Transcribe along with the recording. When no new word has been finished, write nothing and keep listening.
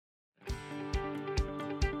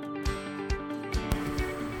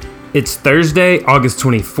It's Thursday, August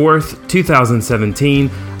 24th, 2017.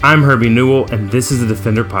 I'm Herbie Newell, and this is the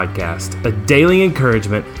Defender Podcast, a daily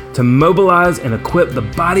encouragement to mobilize and equip the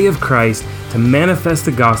body of Christ to manifest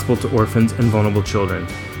the gospel to orphans and vulnerable children.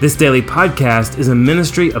 This daily podcast is a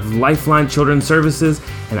ministry of Lifeline Children's Services,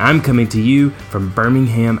 and I'm coming to you from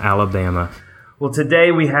Birmingham, Alabama. Well,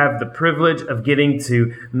 today we have the privilege of getting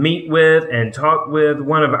to meet with and talk with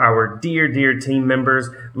one of our dear team members,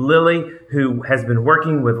 Lily, who has been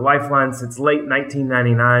working with Lifeline since late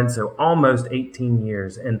 1999, so almost 18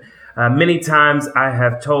 years. And many times I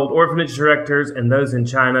have told orphanage directors and those in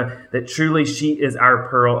China that truly she is our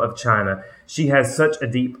pearl of China. She has such a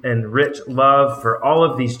deep and rich love for all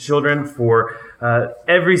of these children, for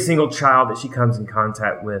every single child that she comes in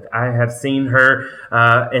contact with. I have seen her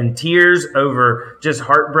in tears over just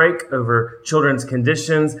heartbreak over children's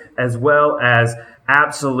conditions, as well as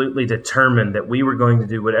absolutely determined that we were going to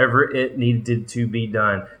do whatever it needed to be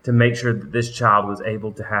done to make sure that this child was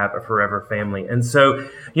able to have a forever family. And so,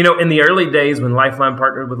 in the early days when Lifeline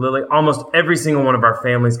partnered with Lily, almost every single one of our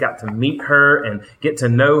families got to meet her and get to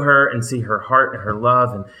know her and see her heart and her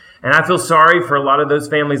love. And I feel sorry for a lot of those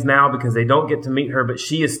families now because they don't get to meet her, but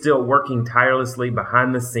she is still working tirelessly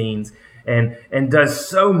behind the scenes and does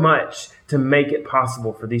so much to make it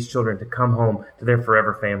possible for these children to come home to their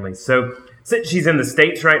forever families. So since she's in the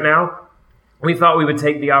States right now, we thought we would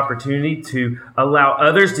take the opportunity to allow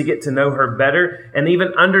others to get to know her better and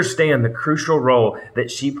even understand the crucial role that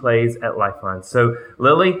she plays at Lifeline. So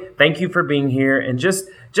Lily, thank you for being here, and just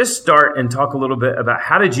start and talk a little bit about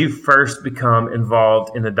how did you first become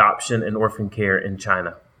involved in adoption and orphan care in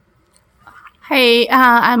China? Hey,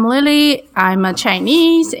 I'm Lily. I'm a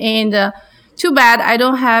Chinese, and too bad I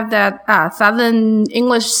don't have that Southern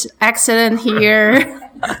English accent here.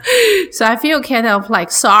 So I feel kind of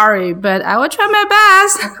like sorry, but I will try my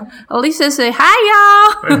best. At least I say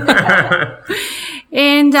hi, y'all.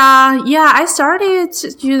 And I started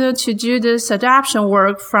to do this adoption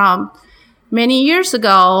work from many years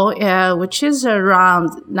ago, which is around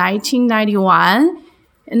 1991.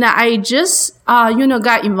 And I just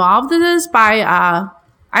got involved in this by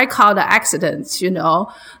I call the accidents,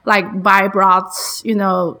 like by brought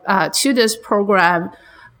to this program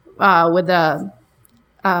with a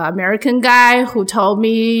American guy who told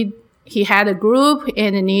me he had a group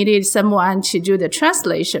and needed someone to do the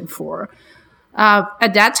translation for.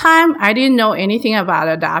 At that time, I didn't know anything about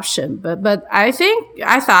adoption, but I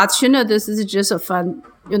thought, this is just a fun,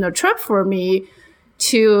 trip for me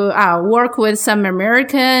to work with some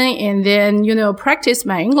American and then, practice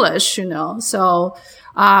my English, So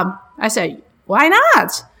I said, why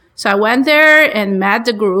not? So I went there and met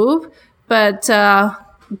the group, but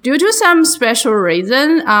due to some special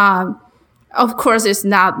reason, of course it's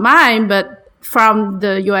not mine, but from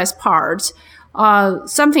the U.S. part,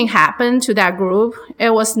 something happened to that group.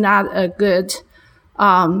 It was not a good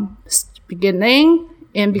beginning,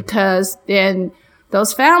 and because then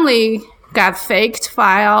those families got faked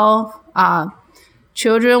file,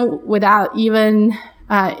 children without even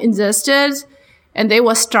existed, and they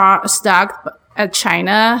were stuck at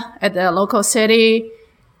China, at the local city.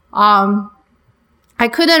 I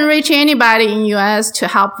couldn't reach anybody in U.S. to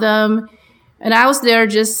help them. And I was there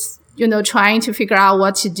just, trying to figure out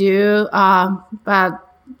what to do. But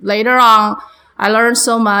later on, I learned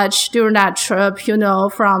so much during that trip,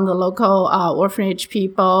 from the local orphanage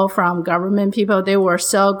people, from government people. They were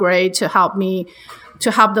so great to help me, to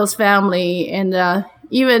help those families. And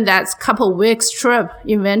even that couple weeks trip,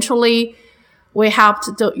 eventually, we helped,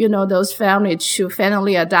 those families to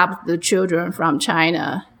finally adopt the children from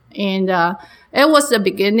China. And it was the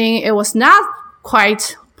beginning. It was not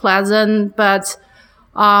quite pleasant, but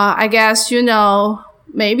I guess,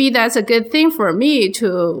 maybe that's a good thing for me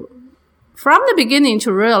to, from the beginning,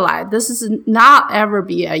 to realize this is not ever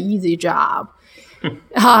be an easy job.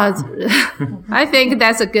 I think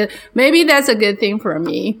that's a good thing for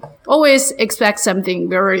me. Always expect something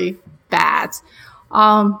very bad.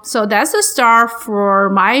 So that's the start for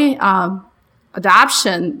my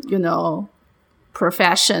adoption,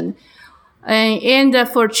 profession. And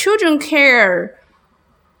for children care,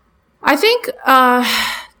 I think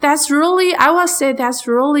that's really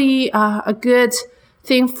a good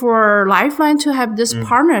thing for Lifeline to have this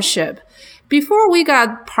partnership. Before we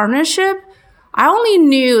got partnership, I only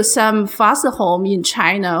knew some foster home in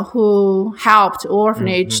China who helped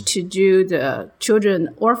orphanage to do the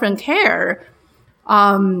children orphan care.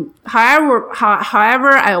 However,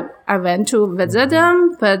 I went to visit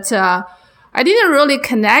them, but I didn't really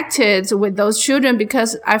connect it with those children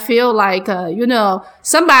because I feel like,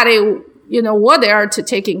 somebody, were there to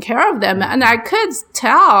taking care of them. And I could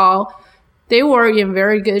tell they were in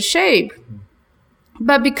very good shape.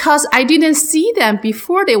 But because I didn't see them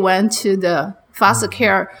before they went to the foster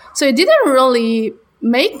care, so it didn't really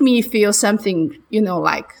make me feel something,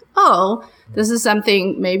 like, oh, this is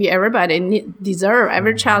something maybe everybody deserve,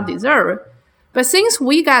 every child deserve. But since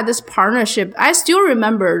we got this partnership, I still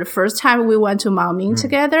remember the first time we went to Maoming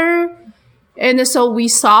together. And so we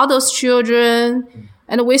saw those children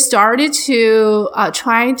and we started to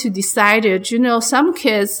trying to decide it. Some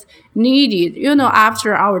kids needed,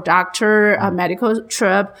 after our doctor medical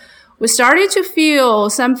trip, we started to feel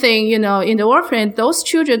something, in the orphanage, those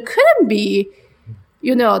children couldn't be,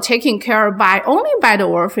 taken care of only by the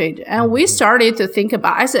orphanage. And we started to think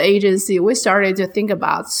about, as an agency, we started to think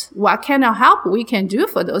about what kind of help we can do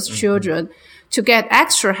for those children to get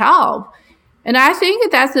extra help. And I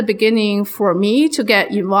think that's the beginning for me to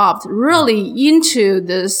get involved really into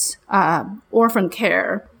this orphan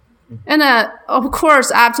care. And of course,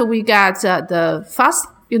 after we got the first,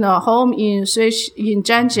 home in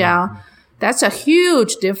Zhanjiang, that's a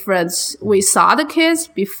huge difference. We saw the kids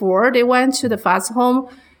before they went to the foster home.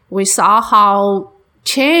 We saw how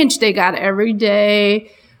changed they got every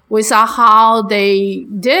day. We saw how they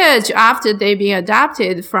did after they being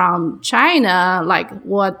adopted from China, like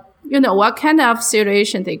what kind of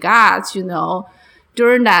situation they got,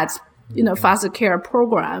 during that, foster care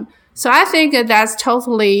program. So I think that's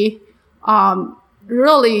totally,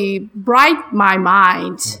 really bright my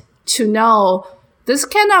mind to know this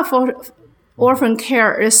kind of orphan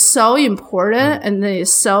care is so important and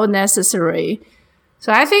is so necessary.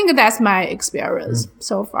 So I think that's my experience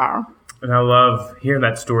so far. And I love hearing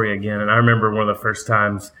that story again. And I remember one of the first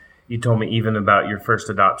times you told me even about your first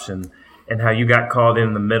adoption and how you got called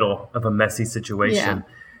in the middle of a messy situation. Yeah.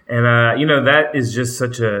 And, that is just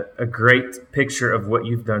such a great picture of what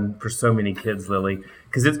you've done for so many kids, Lily,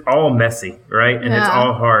 because it's all messy, right? And it's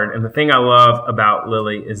all hard. And the thing I love about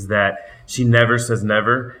Lily is that she never says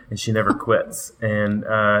never and she never quits. And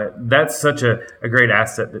that's such a great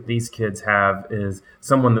asset that these kids have, is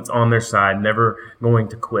someone that's on their side, never going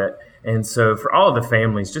to quit. And so for all of the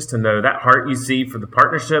families, just to know that heart you see for the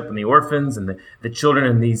partnership and the orphans and the children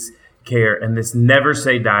in these care, and this never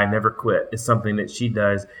say die, never quit is something that she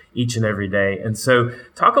does each and every day. And so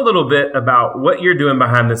talk a little bit about what you're doing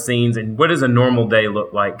behind the scenes and what does a normal day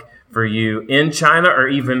look like for you in China or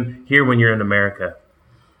even here when you're in America?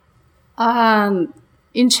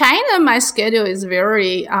 In China, my schedule is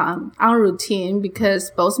very unroutine because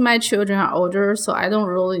both my children are older, so I don't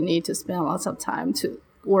really need to spend lots of time to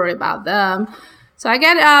worry about them. So I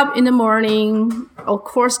get up in the morning, of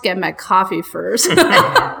course, get my coffee first.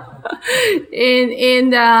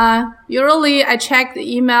 and usually I check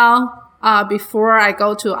the email before I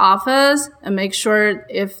go to office and make sure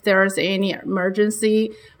if there's any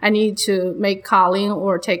emergency, I need to make calling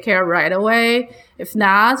or take care right away. If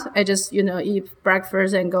not, I just, eat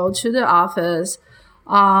breakfast and go to the office.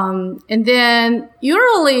 And then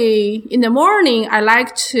usually in the morning, I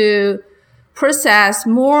like to process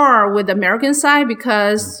more with the American side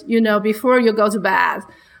because, before you go to bed,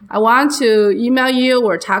 I want to email you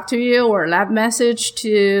or talk to you or leave message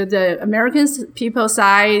to the American people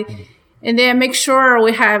side and then make sure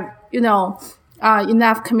we have,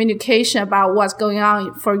 enough communication about what's going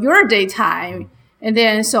on for your daytime. And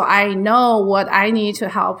then so I know what I need to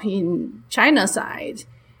help in China side.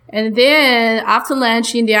 And then after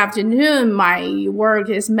lunch in the afternoon, my work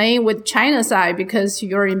is main with China side because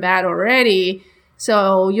you're in bed already.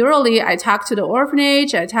 So usually I talk to the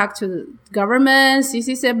orphanage, I talk to the government,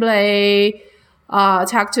 CCCBA,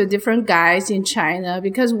 talk to different guys in China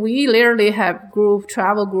because we literally have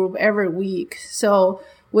travel group every week. So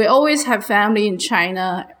we always have family in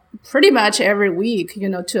China pretty much every week,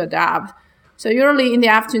 to adopt. So usually in the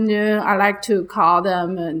afternoon, I like to call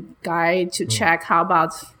them and guide to check how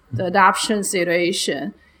about the adoption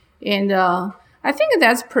situation. And I think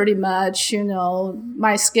that's pretty much,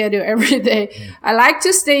 my schedule every day. I like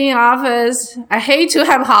to stay in office. I hate to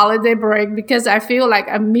have holiday break because I feel like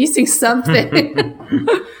I'm missing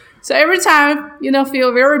something. So every time,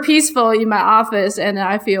 feel very peaceful in my office and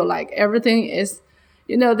I feel like everything is,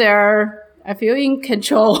 there. I feel in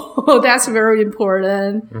control. That's very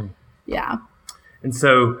important. Yeah. And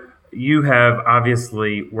so you have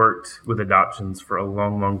obviously worked with adoptions for a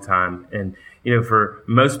long, long time. And, for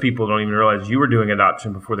most people don't even realize you were doing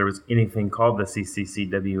adoption before there was anything called the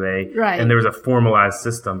CCCWA. Right. And there was a formalized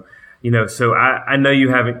system. So I know you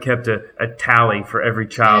haven't kept a tally for every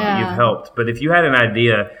child that you've helped. But if you had an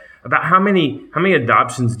idea about how many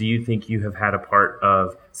adoptions do you think you have had a part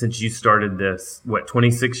of since you started this,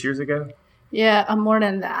 26 years ago? Yeah, more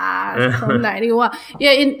than that, from 91.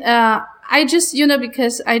 Yeah, I just,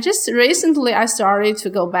 because I just recently I started to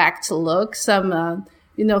go back to look some,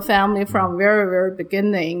 family from very, very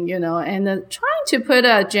beginning, and trying to put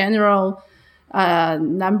a general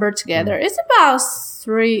number together. It's about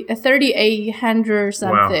 3,800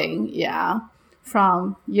 something. Wow. Yeah.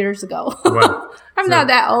 From years ago. Wow. I'm not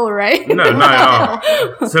that old, right? No, not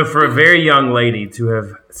at all. So for a very young lady to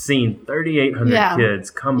have seen 3,800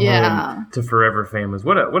 kids come home to forever families,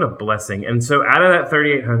 what a blessing. And so out of that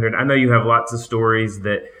 3,800, I know you have lots of stories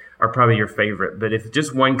that are probably your favorite, but if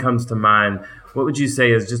just one comes to mind, what would you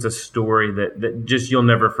say is just a story that just you'll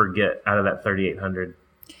never forget out of that 3,800?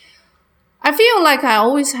 I feel like I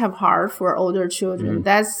always have heart for older children.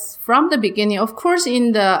 That's from the beginning. Of course,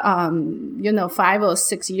 in the 5 or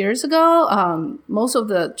 6 years ago, most of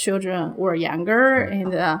the children were younger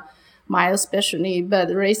and mild special need. But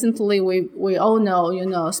recently, we all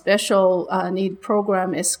know, special need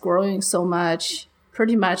program is growing so much.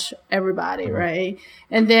 Pretty much everybody, right?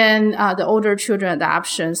 And then the older children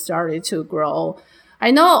adoption started to grow. I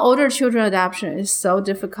know older children adoption is so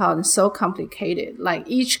difficult and so complicated. Like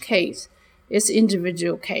each case. It's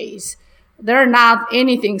individual case. They're not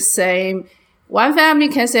anything same. One family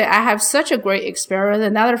can say, I have such a great experience.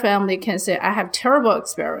 Another family can say, I have terrible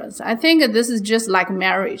experience. I think this is just like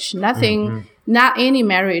marriage. Nothing, not any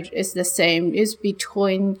marriage is the same. It's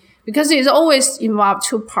because it's always involved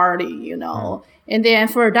two party, And then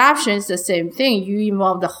for adoption, it's the same thing. You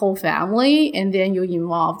involve the whole family and then you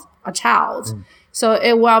involve a child. So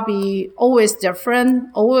it will be always different,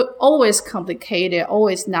 always complicated,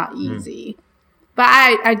 always not easy. But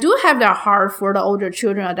I do have that heart for the older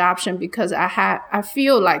children adoption because I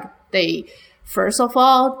feel like first of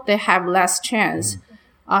all, they have less chance.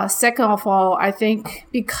 Second of all, I think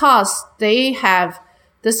because they have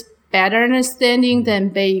this better understanding than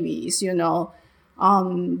babies,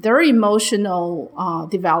 their emotional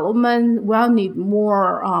development will need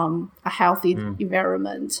more a healthy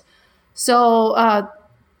environment. So I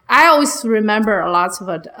always remember lots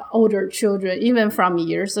of older children, even from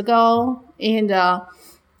years ago. And I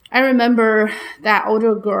remember that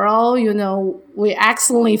older girl, we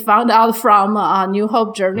accidentally found out from a New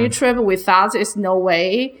Hope journey trip. We thought it's no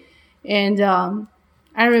way. And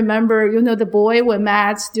I remember, the boy we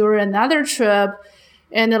met during another trip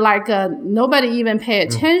and nobody even paid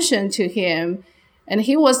attention to him. And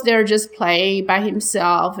he was there just playing by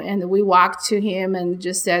himself. And we walked to him and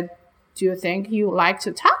just said, do you think you would like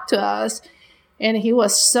to talk to us? And he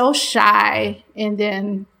was so shy. And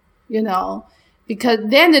then, because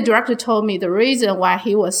then the director told me the reason why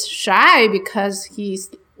he was shy because his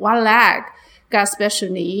one leg got special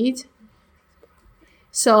need.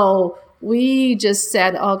 So we just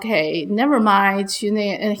said, okay, never mind.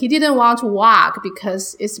 And he didn't want to walk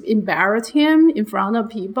because it's embarrassed him in front of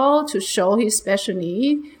people to show his special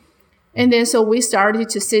need. And then so we started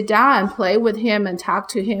to sit down and play with him and talk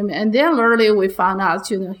to him. And then earlier we found out,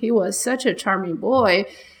 he was such a charming boy.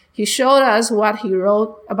 He showed us what he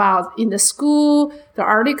wrote about in the school. The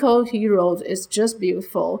article he wrote is just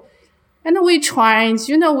beautiful. And we tried,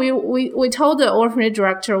 we told the orphanage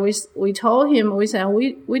director, we told him, we said,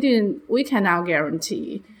 we cannot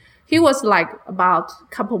guarantee. He was like about a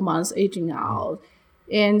couple months aging out.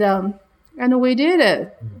 And we did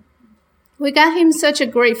it. We got him such a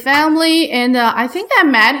great family, and I think I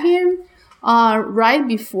met him right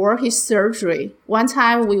before his surgery. One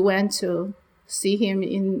time we went to see him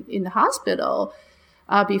in the hospital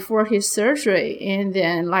before his surgery, and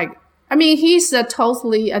then he's a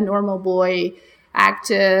normal boy,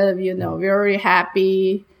 active, very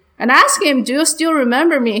happy. And I asked him, do you still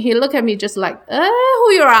remember me? He looked at me just like,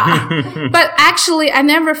 who you are. But actually, I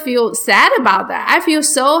never feel sad about that. I feel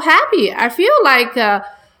so happy. I feel like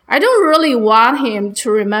I don't really want him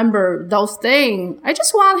to remember those things. I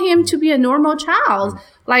just want him to be a normal child.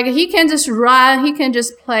 Like he can just run, he can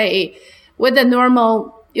just play with a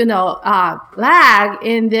normal, leg.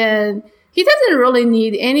 And then he doesn't really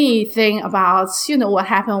need anything about, what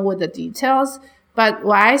happened with the details. But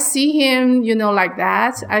when I see him, like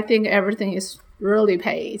that, I think everything is really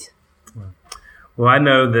paid. Well, I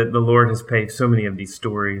know that the Lord has paved so many of these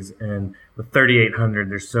stories, and with 3,800,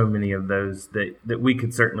 there's so many of those that we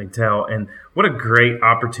could certainly tell. And what a great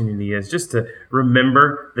opportunity is just to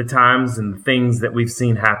remember the times and the things that we've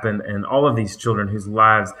seen happen and all of these children whose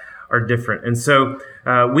lives are different. And so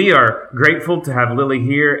We are grateful to have Lily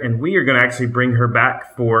here, and we are going to actually bring her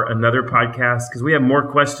back for another podcast because we have more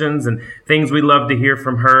questions and things we'd love to hear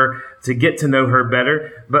from her to get to know her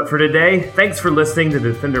better. But for today, thanks for listening to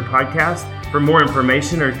the Defender Podcast. For more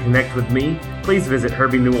information or to connect with me, please visit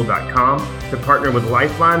herbienewell.com. To partner with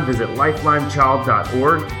Lifeline, visit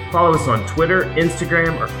lifelinechild.org. Follow us on Twitter,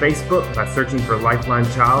 Instagram, or Facebook by searching for Lifeline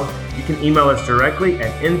Child. You can email us directly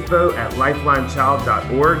at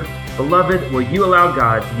info@lifelinechild.org. Beloved, will you allow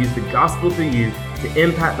God to use the gospel through you to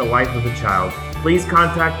impact the life of a child? Please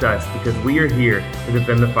contact us because we are here to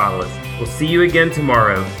defend the fatherless. We'll see you again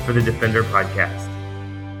tomorrow for the Defender Podcast.